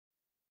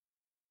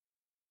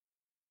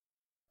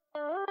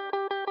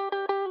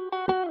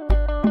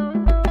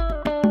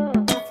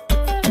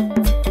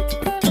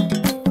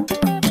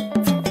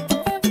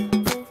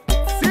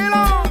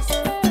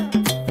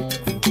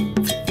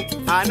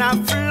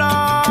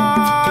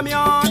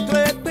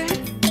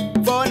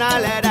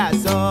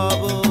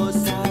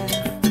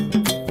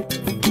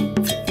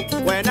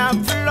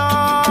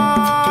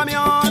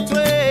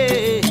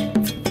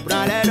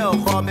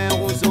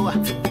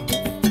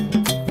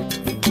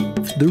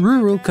The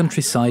rural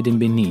countryside in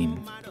Benin.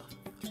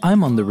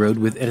 I'm on the road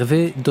with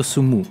Hervé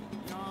Dossoumu.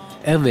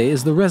 Hervé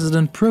is the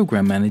resident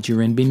program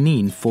manager in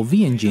Benin for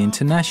VNG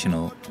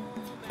International,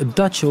 a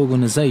Dutch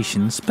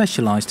organization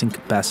specialized in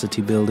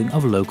capacity building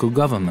of local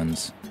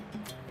governments.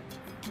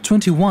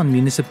 21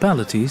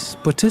 municipalities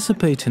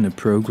participate in a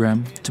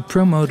program to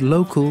promote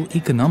local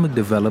economic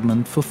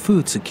development for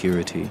food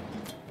security.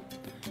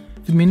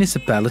 The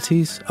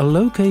municipalities are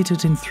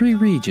located in 3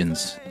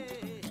 regions: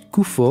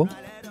 Couffo,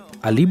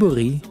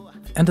 Alibori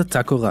and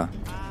Atacora.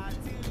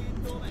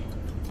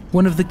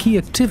 One of the key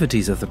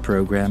activities of the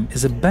program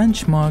is a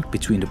benchmark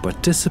between the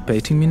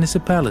participating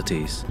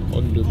municipalities.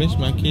 Le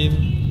benchmarking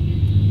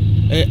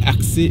est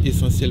axé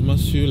essentiellement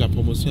sur la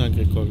promotion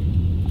agricole.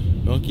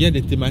 Donc il y a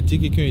des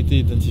thématiques qui ont été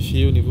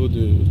identifiées au niveau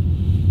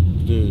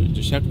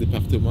de chaque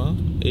département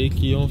et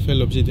qui ont fait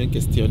l'objet d'un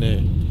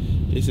questionnaire.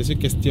 Et c'est ce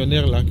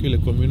questionnaire-là que les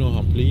communes ont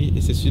rempli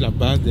et c'est sur la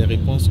base des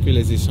réponses que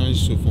les échanges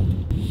se font.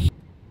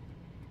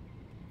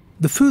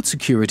 The food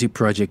security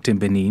project in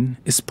Benin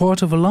is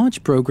part of a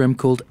large program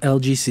called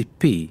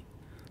LGCP,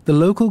 the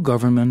Local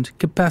Government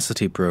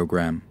Capacity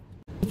Program.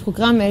 Le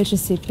programme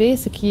LGCP,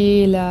 ce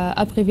qui est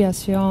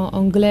l'abréviation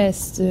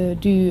anglaise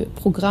du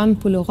programme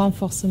pour le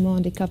renforcement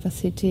des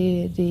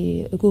capacités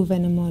des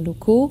gouvernements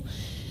locaux,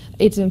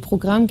 est un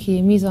programme qui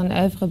est mis en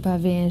œuvre par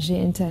VNG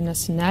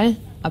International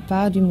à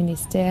part du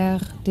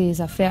ministère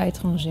des Affaires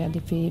étrangères des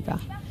Pays-Bas.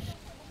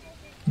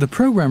 The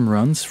program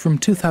runs from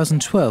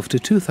 2012 to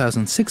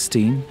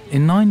 2016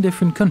 in 9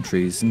 different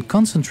countries and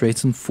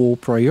concentrates on 4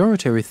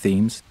 priority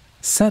themes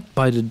set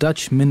by the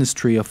Dutch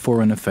Ministry of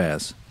Foreign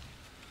Affairs.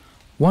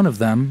 One of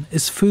them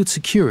is food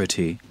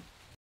security.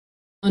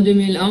 En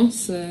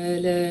 2011,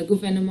 le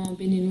gouvernement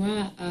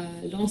béninois a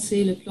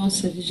lancé le plan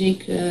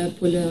stratégique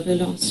pour la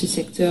relance du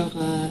secteur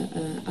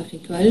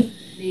agricole.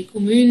 Les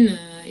communes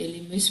et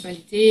les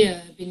municipalités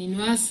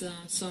béninoises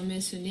sont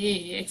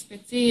mentionnées et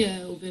expectées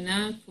au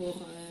Bénin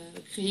pour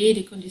créer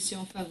des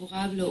conditions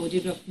favorables au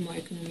développement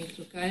économique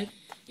local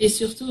et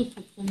surtout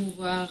pour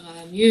promouvoir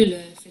mieux le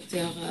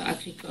secteur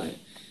agricole.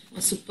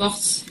 On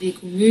supporte les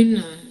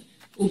communes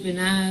au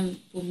Bénin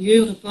pour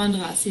mieux répondre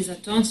à ces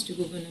attentes du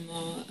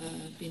gouvernement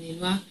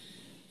béninois,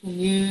 pour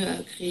mieux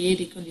créer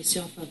des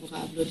conditions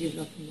favorables au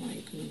développement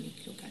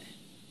économique local.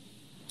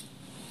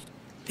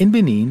 In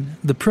Benin,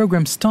 the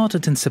program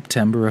started in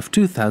September of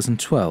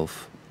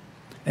 2012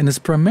 and is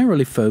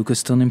primarily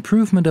focused on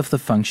improvement of the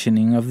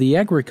functioning of the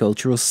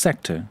agricultural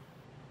sector.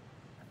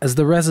 As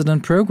the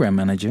resident program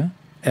manager,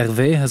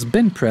 Hervé has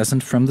been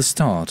present from the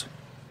start.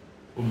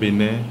 Au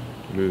Bénin,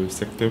 le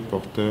secteur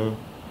porteur,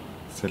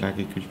 c'est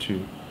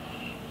l'agriculture.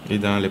 Et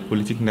dans les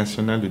politiques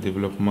nationales de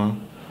développement,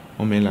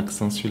 on met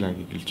l'accent sur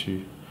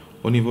l'agriculture.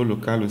 Au niveau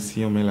local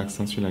aussi, on met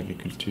l'accent sur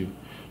l'agriculture.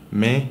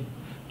 Mais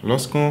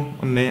lorsqu'on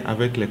est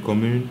avec les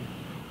communes,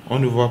 on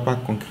ne voit pas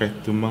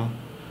concrètement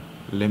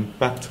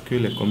l'impact que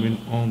les communes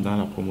ont dans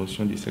la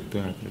promotion du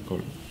secteur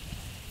agricole.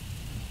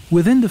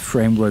 Within the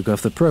framework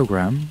of the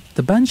program,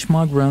 the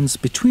benchmark runs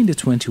between the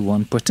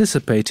 21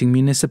 participating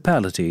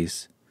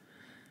municipalities.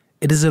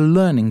 It is a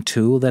learning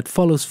tool that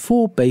follows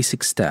 4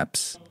 basic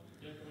steps: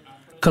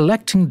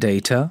 collecting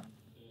data,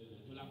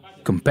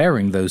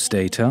 comparing those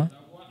data,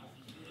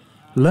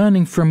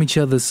 learning from each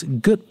other's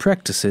good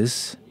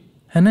practices,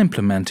 and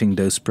implementing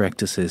those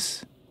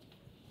practices.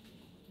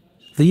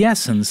 The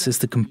essence is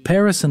the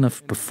comparison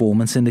of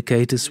performance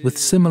indicators with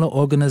similar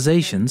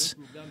organizations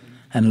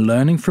and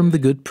learning from the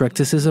good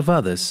practices of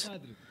others.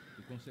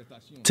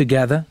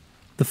 Together,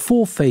 the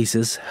 4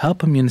 phases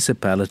help a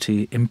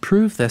municipality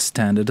improve their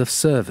standard of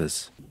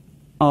service.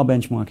 Our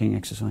benchmarking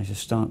exercises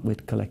start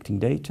with collecting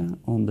data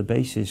on the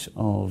basis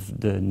of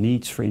the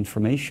needs for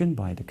information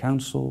by the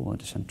council or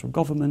the central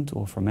government,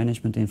 or for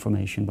management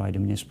information by the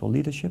municipal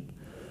leadership.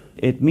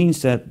 It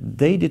means that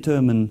they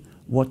determine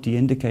what the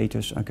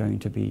indicators are going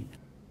to be.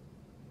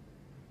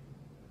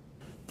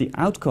 The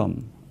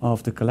outcome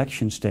of the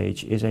collection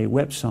stage is a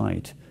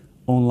website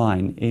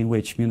online in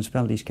which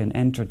municipalities can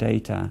enter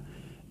data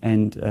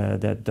and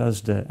that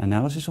does the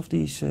analysis of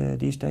these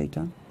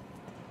data.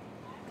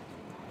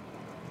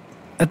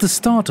 At the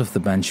start of the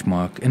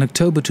benchmark in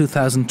October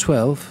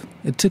 2012,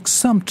 it took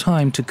some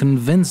time to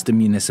convince the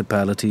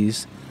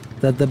municipalities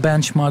that the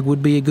benchmark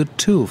would be a good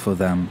tool for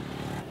them.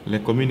 Les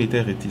communes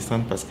étaient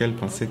réticentes parce qu'elles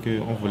pensaient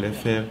qu'on voulait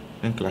faire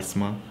un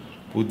classement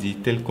pour dire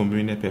telle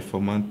commune est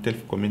performante, telle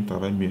commune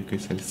travaille mieux que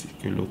celle-ci,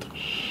 que l'autre.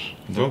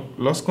 Donc,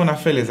 lorsqu'on a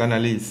fait les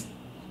analyses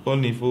au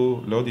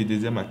niveau, lors du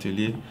 2e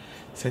atelier,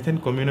 certaines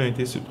communes ont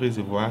été surprises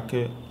de voir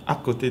qu'à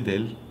côté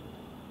d'elles,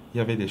 il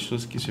y avait des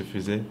choses qui se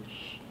faisaient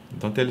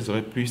dont elles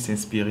auraient pu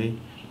s'inspirer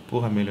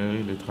pour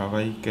améliorer le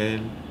travail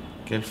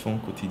qu'elles font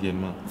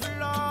quotidiennement.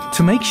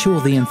 To make sure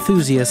the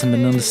enthusiasm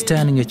and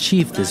understanding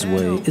achieved this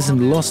way isn't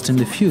lost in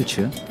the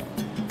future,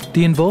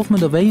 the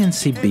involvement of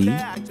ANCB,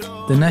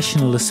 the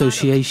National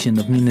Association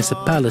of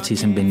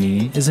Municipalities in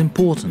Benin, is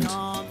important.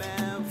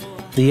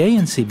 The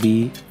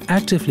ANCB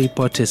actively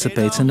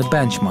participates in the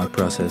benchmark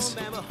process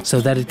so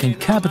that it can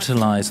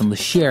capitalize on the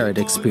shared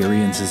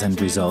experiences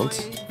and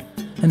results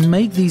and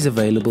make these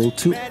available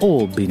to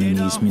all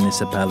Beninese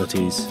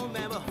municipalities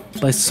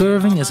by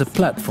serving as a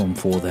platform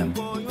for them.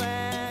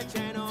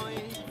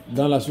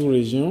 Dans la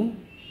sous-région,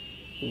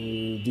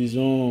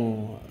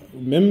 disons,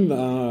 même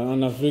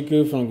en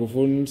Afrique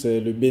francophone,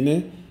 c'est le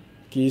Bénin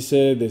qui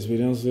sert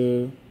d'expérience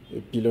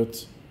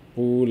pilote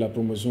pour la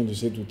promotion de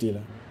cet outil-là.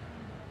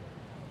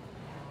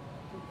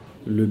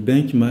 Le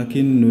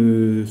benchmarking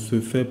ne se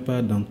fait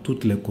pas dans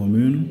toutes les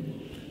communes.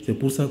 C'est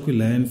pour ça que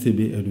la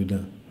NCB est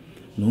dedans.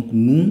 Donc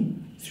nous,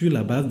 sur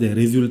la base des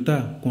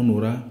résultats qu'on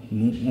aura,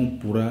 nous, on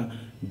pourra,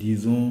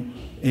 disons,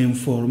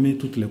 informer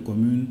toutes les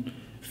communes,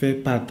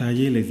 faire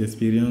partager les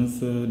expériences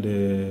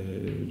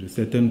de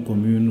certaines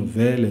communes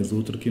vers les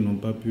autres qui n'ont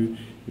pas pu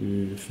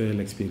faire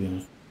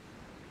l'expérience.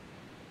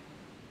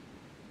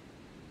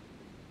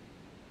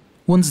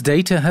 Once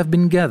data have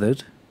been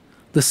gathered,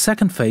 the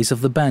second phase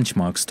of the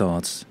benchmark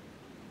starts,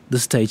 the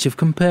stage of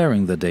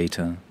comparing the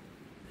data.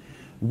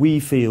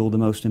 We feel the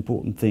most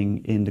important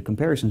thing in the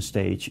comparison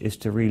stage is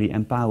to really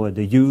empower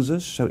the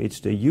users, so it's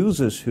the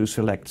users who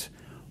select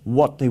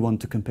what they want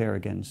to compare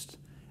against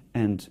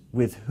and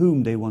with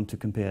whom they want to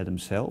compare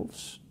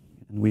themselves.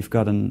 And we've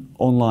got an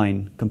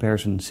online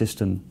comparison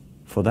system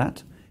for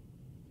that.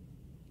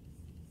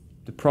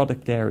 The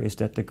product there is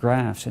that the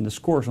graphs and the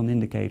scores on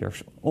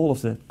indicators, all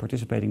of the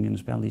participating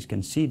municipalities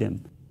can see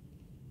them.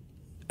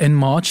 In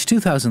March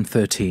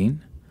 2013,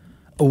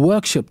 a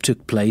workshop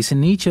took place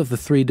in each of the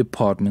 3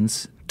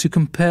 departments to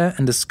compare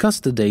and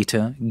discuss the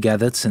data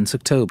gathered since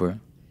October.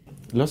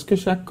 Lorsque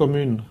chaque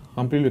commune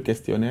remplit le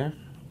questionnaire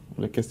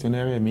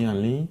est mis en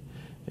ligne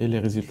et les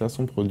résultats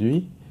sont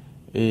produits.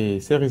 Et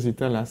ces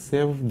résultats-là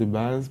servent de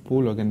base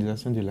pour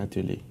l'organisation de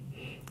l'atelier.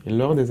 Et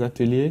lors des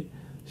ateliers,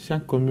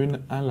 chaque commune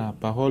a la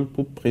parole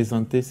pour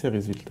présenter ses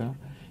résultats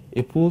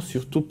et pour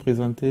surtout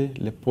présenter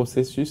les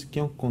processus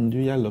qui ont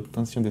conduit à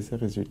l'obtention de ces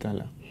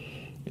résultats-là.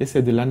 Et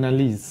c'est de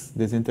l'analyse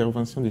des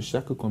interventions de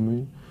chaque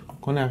commune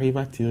qu'on arrive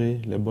à tirer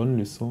les bonnes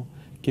leçons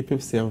qui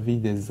peuvent servir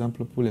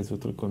d'exemple pour les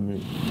autres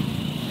communes.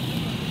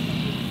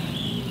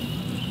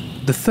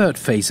 The third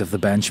phase of the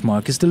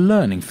benchmark is the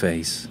learning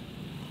phase.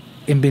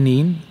 In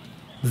Benin,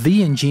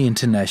 V&G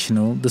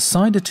International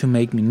decided to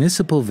make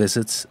municipal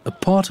visits a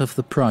part of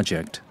the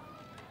project.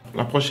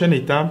 La prochaine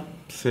étape,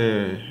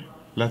 c'est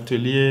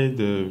l'atelier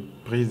de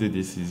prise de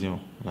décision,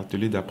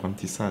 l'atelier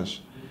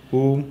d'apprentissage,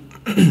 où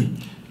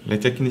les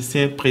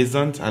techniciens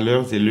présentent à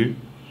leurs élus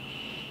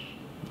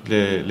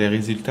les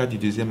résultats du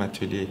deuxième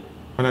atelier.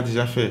 On a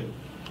déjà fait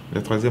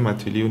le troisième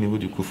atelier au niveau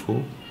du Couffo.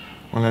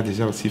 On l'a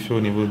déjà aussi fait au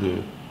niveau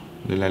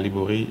de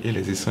l'Alibori et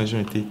les échanges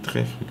ont été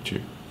très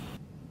fructueux.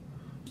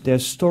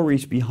 There's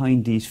stories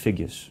behind these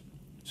figures.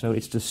 So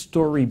it's the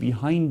story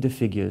behind the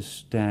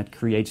figures that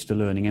creates the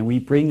learning. And we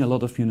bring a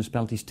lot of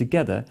municipalities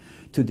together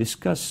to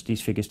discuss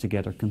these figures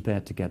together,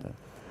 compared together.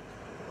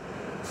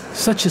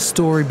 Such a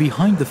story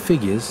behind the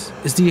figures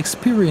is the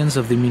experience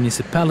of the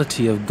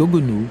municipality of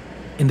Gogounou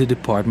in the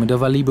department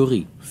of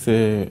Alibori.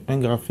 C'est un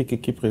graphique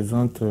qui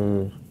présente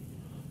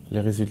les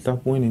résultats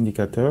pour un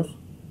indicateur,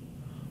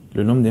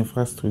 le nombre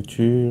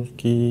d'infrastructures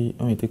qui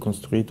ont été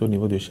construites au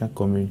niveau de chaque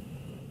commune.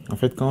 En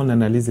fait, quand on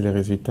analyse les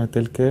résultats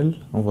tels quels,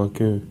 on voit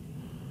que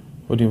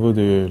au niveau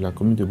de la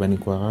commune de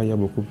Banikwara, il y a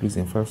beaucoup plus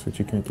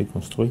d'infrastructures qui ont été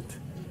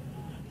construites.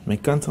 Mais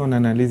quand on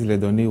analyse les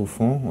données au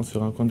fond, on se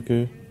rend compte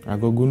qu'à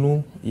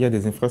Gogounou, il y a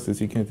des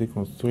infrastructures qui ont été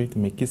construites,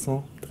 mais qui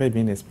sont très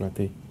bien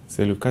exploitées.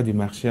 C'est le cas du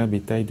marché à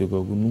bétail de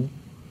Gogounou,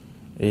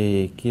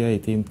 et qui a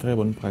été une très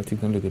bonne pratique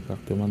dans le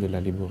département de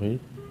l'Alibori,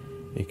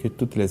 et que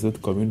toutes les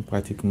autres communes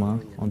pratiquement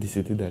ont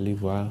décidé d'aller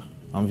voir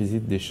en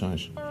visite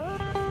d'échange.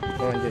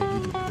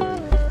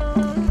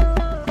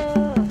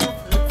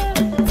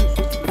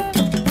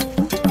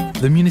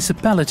 The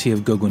municipality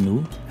of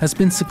Gogounou has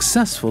been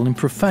successful in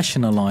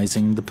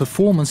professionalizing the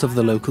performance of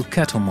the local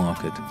cattle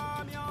market.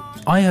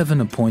 I have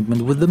an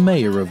appointment with the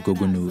mayor of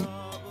Gogounou.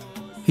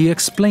 He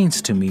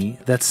explains to me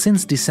that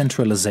since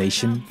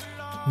decentralization,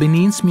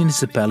 Benin's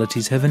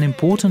municipalities have an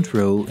important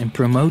role in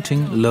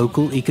promoting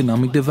local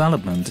economic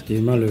development.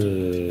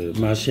 Le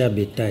marché à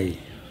bétail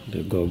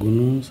de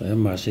Gogounou, c'est un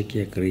marché qui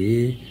est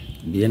créé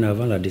bien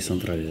avant la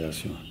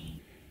décentralisation.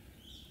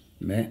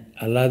 Mais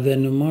à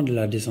l'avènement de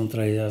la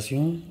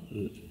décentralisation,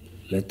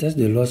 les textes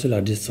de loi sur la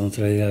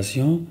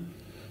décentralisation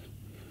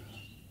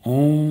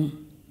ont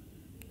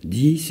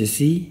dit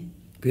ceci,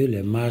 que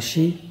les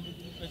marchés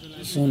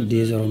sont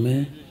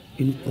désormais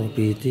une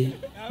propriété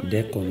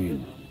des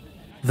communes.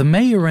 The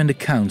mayor and the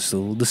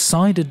council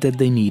decided that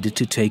they needed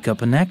to take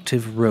up an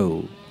active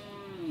role.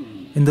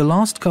 In the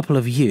last couple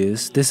of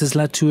years, this has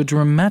led to a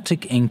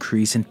dramatic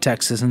increase in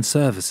taxes and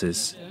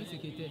services.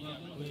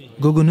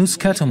 Gogounou's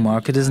cattle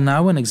market is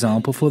now an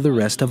example for the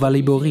rest of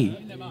Alibori.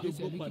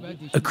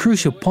 A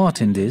crucial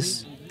part in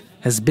this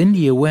has been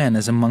the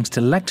awareness amongst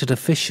elected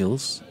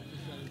officials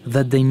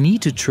that they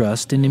need to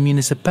trust in the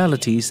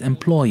municipality's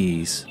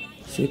employees.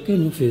 Ce que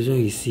nous faisons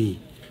ici,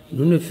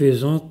 nous ne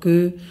faisons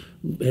que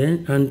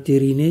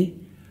entériner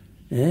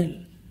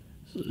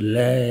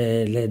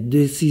les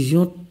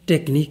décisions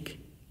techniques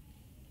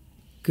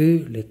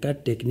que les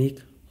cadres techniques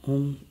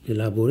ont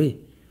élaborées.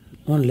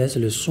 On laisse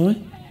le soin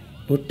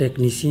aux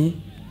techniciens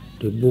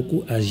de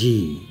beaucoup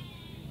agir.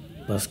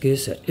 Parce que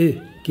c'est eux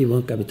qui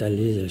vont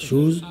capitaliser les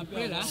choses,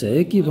 c'est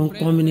eux qui vont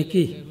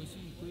communiquer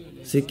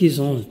ce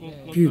qu'ils ont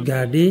pu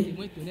garder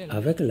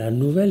avec la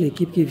nouvelle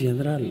équipe qui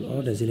viendra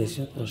lors des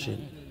élections prochaines.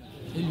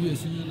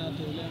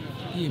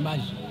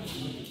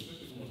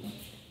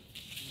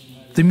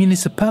 The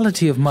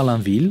municipality of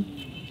Malanville,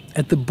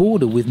 at the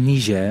border with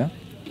Niger,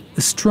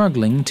 is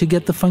struggling to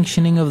get the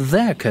functioning of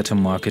their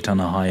cotton market on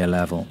a higher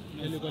level.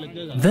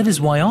 That is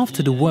why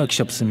after the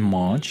workshops in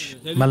March,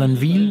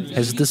 Malanville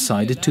has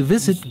decided to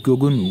visit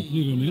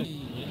Gogonu.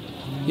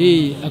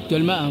 Et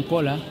actuellement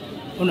encore là,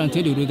 on est en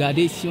train de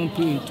regarder si on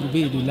peut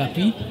trouver de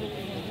l'appui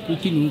pour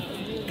qu'ils nous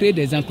créent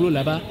des enclos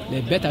là-bas,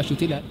 les bêtes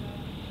achetées là.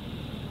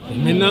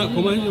 Maintenant,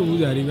 comment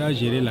vous arrivez à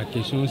gérer la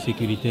question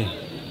sécuritaire?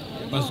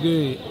 Parce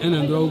qu'un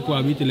endroit où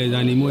cohabitent les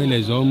animaux et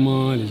les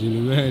hommes, les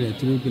éleveurs, les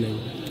trucs,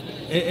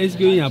 est-ce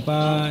qu'il n'y a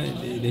pas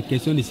des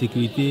questions de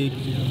sécurité?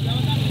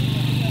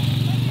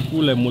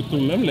 Pour les motos,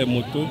 même les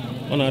motos,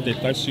 on a des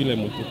taxes sur les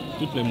motos,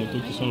 toutes les motos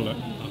qui sont là.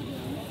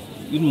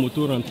 Une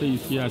moto rentrée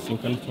ici à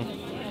 50 francs,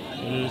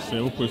 c'est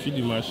au profit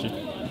du marché.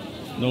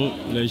 Donc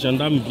les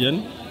gendarmes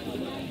viennent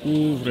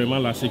pour vraiment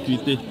la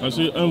sécurité. Parce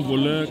qu'un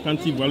voleur, quand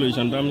il voit le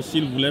gendarme,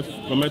 s'il voulait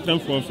commettre un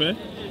forfait,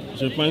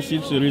 je pense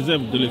qu'il se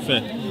réserve de le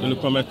faire, de le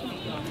commettre.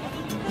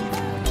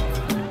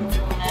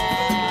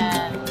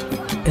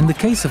 In the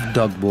case of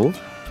Dogbo,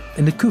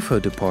 in the Couffo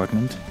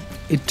department,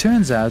 it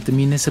turns out the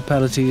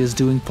municipality is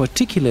doing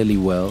particularly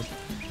well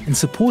in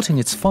supporting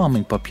its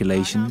farming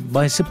population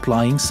by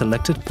supplying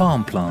selected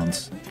palm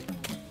plants.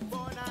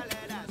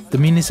 The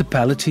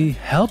municipality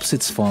helps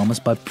its farmers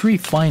by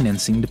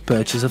pre-financing the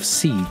purchase of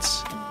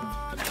seeds.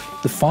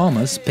 The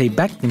farmers pay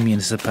back the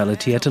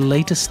municipality at a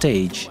later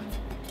stage.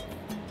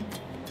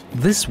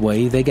 This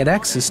way they get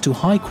access to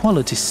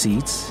high-quality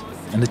seeds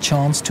and a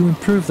chance to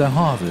improve their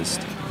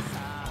harvest.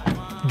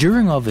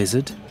 During our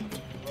visit,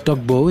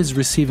 Dogbo is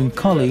receiving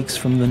colleagues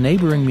from the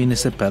neighboring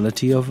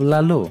municipality of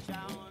Lalo.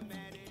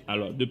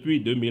 Alors, depuis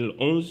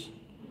 2011,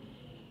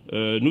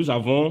 nous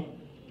avons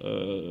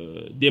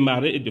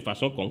démarré de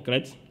façon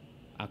concrète,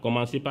 à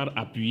commencer par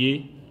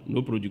appuyer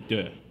nos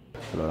producteurs.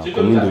 Alors, la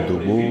commune de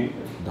Dogbo,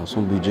 dans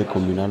son budget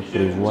communal,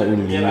 prévoit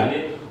une ligne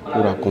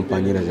pour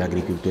accompagner les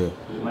agriculteurs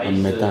en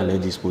mettant à leur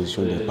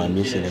disposition des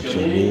palmiers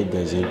sélectionnés,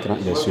 des intrants,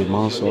 des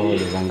semences,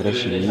 des engrais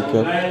chimiques,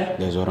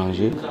 des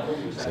orangers.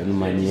 C'est une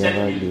manière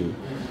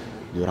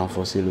de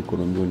renforcer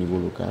l'économie au niveau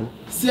local.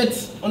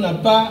 Certes, on n'a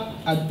pas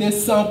atteint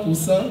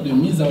 100% de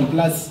mise en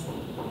place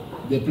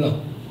des plans,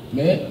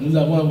 mais nous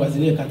avons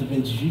avoisiné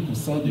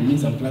 98% de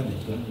mise en place des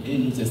plans et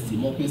nous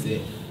estimons que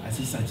c'est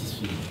assez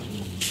satisfaisant.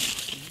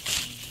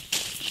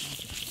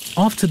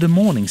 After the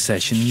morning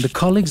session, the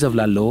colleagues of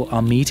Lalo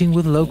are meeting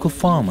with local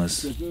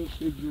farmers.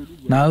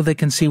 Now they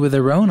can see with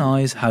their own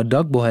eyes how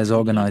Dogbo has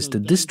organized the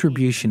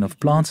distribution of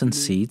plants and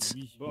seeds.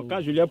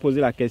 Quand je lui ai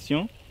posé la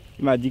question,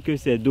 il m'a dit que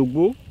c'est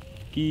Dogbo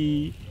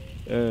qui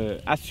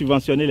a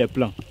subventionné les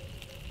plants.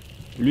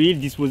 Lui, il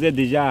disposait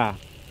déjà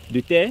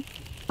de terre.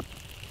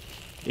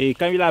 Et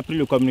quand il a appris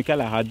le communiqué à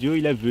la radio,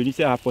 il est venu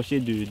se rapprocher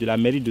de la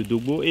mairie de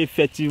Dogbo. Et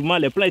effectivement,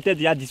 les plants étaient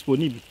déjà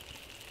disponibles.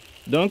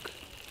 Donc,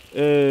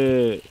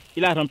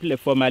 il a rempli les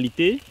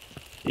formalités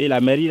et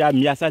la mairie a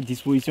mis à sa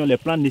disposition les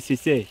plans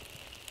nécessaires.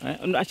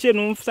 Chez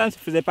nous, ça ne se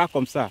faisait pas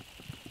comme ça.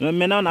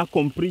 Maintenant, on a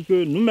compris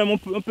que nous-mêmes,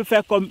 on peut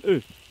faire comme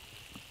eux.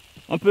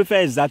 On peut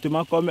faire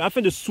exactement comme eux,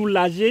 afin de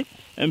soulager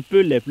un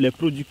peu les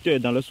producteurs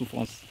dans leur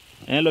souffrance.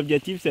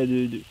 L'objectif, c'est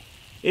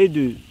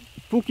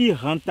pour qu'ils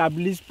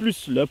rentabilisent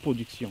plus leur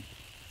production.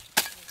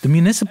 The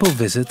municipal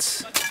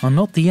visits are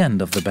not the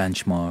end of the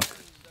benchmark.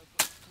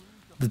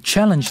 The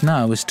challenge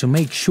now is to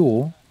make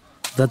sure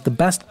that the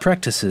best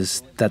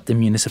practices that the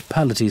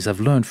municipalities have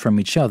learned from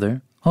each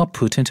other are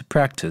put into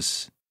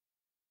practice.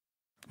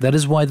 That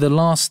is why the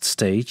last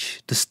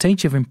stage, the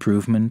stage of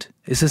improvement,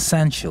 is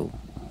essential.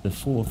 The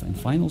fourth and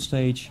final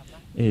stage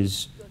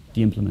is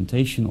the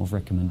implementation of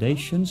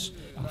recommendations,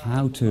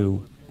 how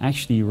to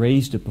actually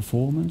raise the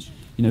performance,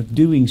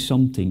 doing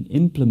something,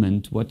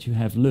 implement what you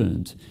have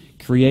learned,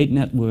 create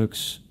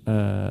networks,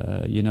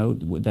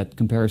 that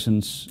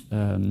comparisons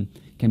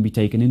can be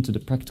taken into the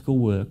practical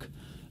work,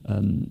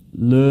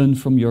 learn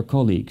from your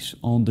colleagues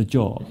on the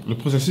job. Le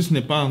processus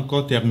n'est pas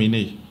encore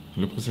terminé,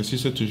 le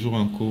processus est toujours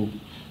en cours.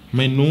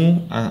 Mais nous,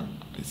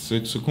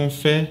 ce qu'on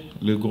fait,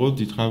 le gros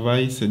du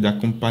travail, c'est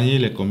d'accompagner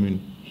les communes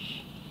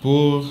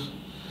pour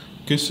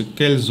que ce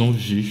qu'elles ont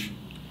vu,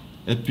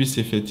 elles puissent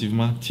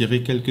effectivement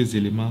tirer quelques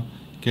éléments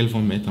qu'elles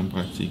vont mettre en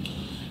pratique.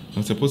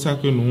 Donc c'est pour ça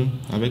que nous,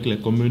 avec les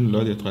communes,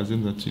 lors des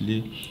troisièmes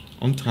ateliers,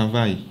 on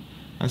travaille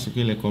à ce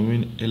que les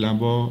communes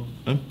élaborent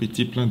un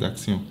petit plan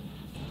d'action.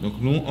 Donc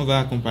nous, on va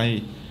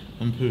accompagner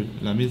un peu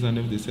la mise en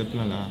œuvre de ces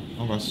plans-là.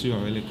 On va suivre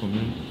avec les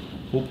communes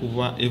pour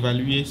pouvoir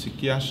évaluer ce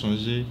qui a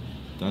changé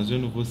dans un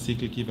nouveau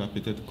cycle qui va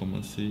peut-être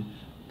commencer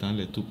dans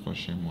les tout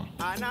prochains mois.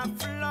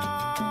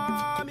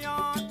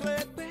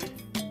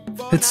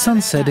 It's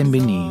sunset in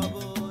Benin.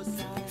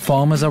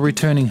 Farmers are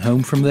returning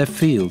home from their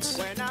fields.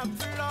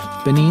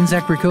 Benin's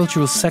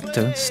agricultural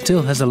sector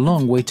still has a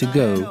long way to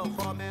go,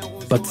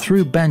 but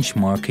through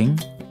benchmarking,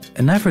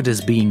 an effort is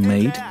being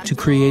made to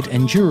create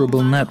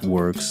endurable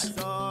networks.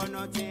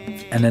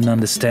 And an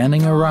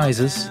understanding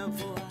arises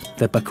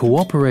that by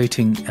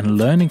cooperating and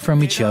learning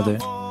from each other,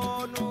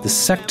 the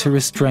sector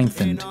is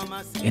strengthened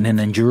in an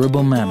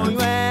endurable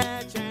manner.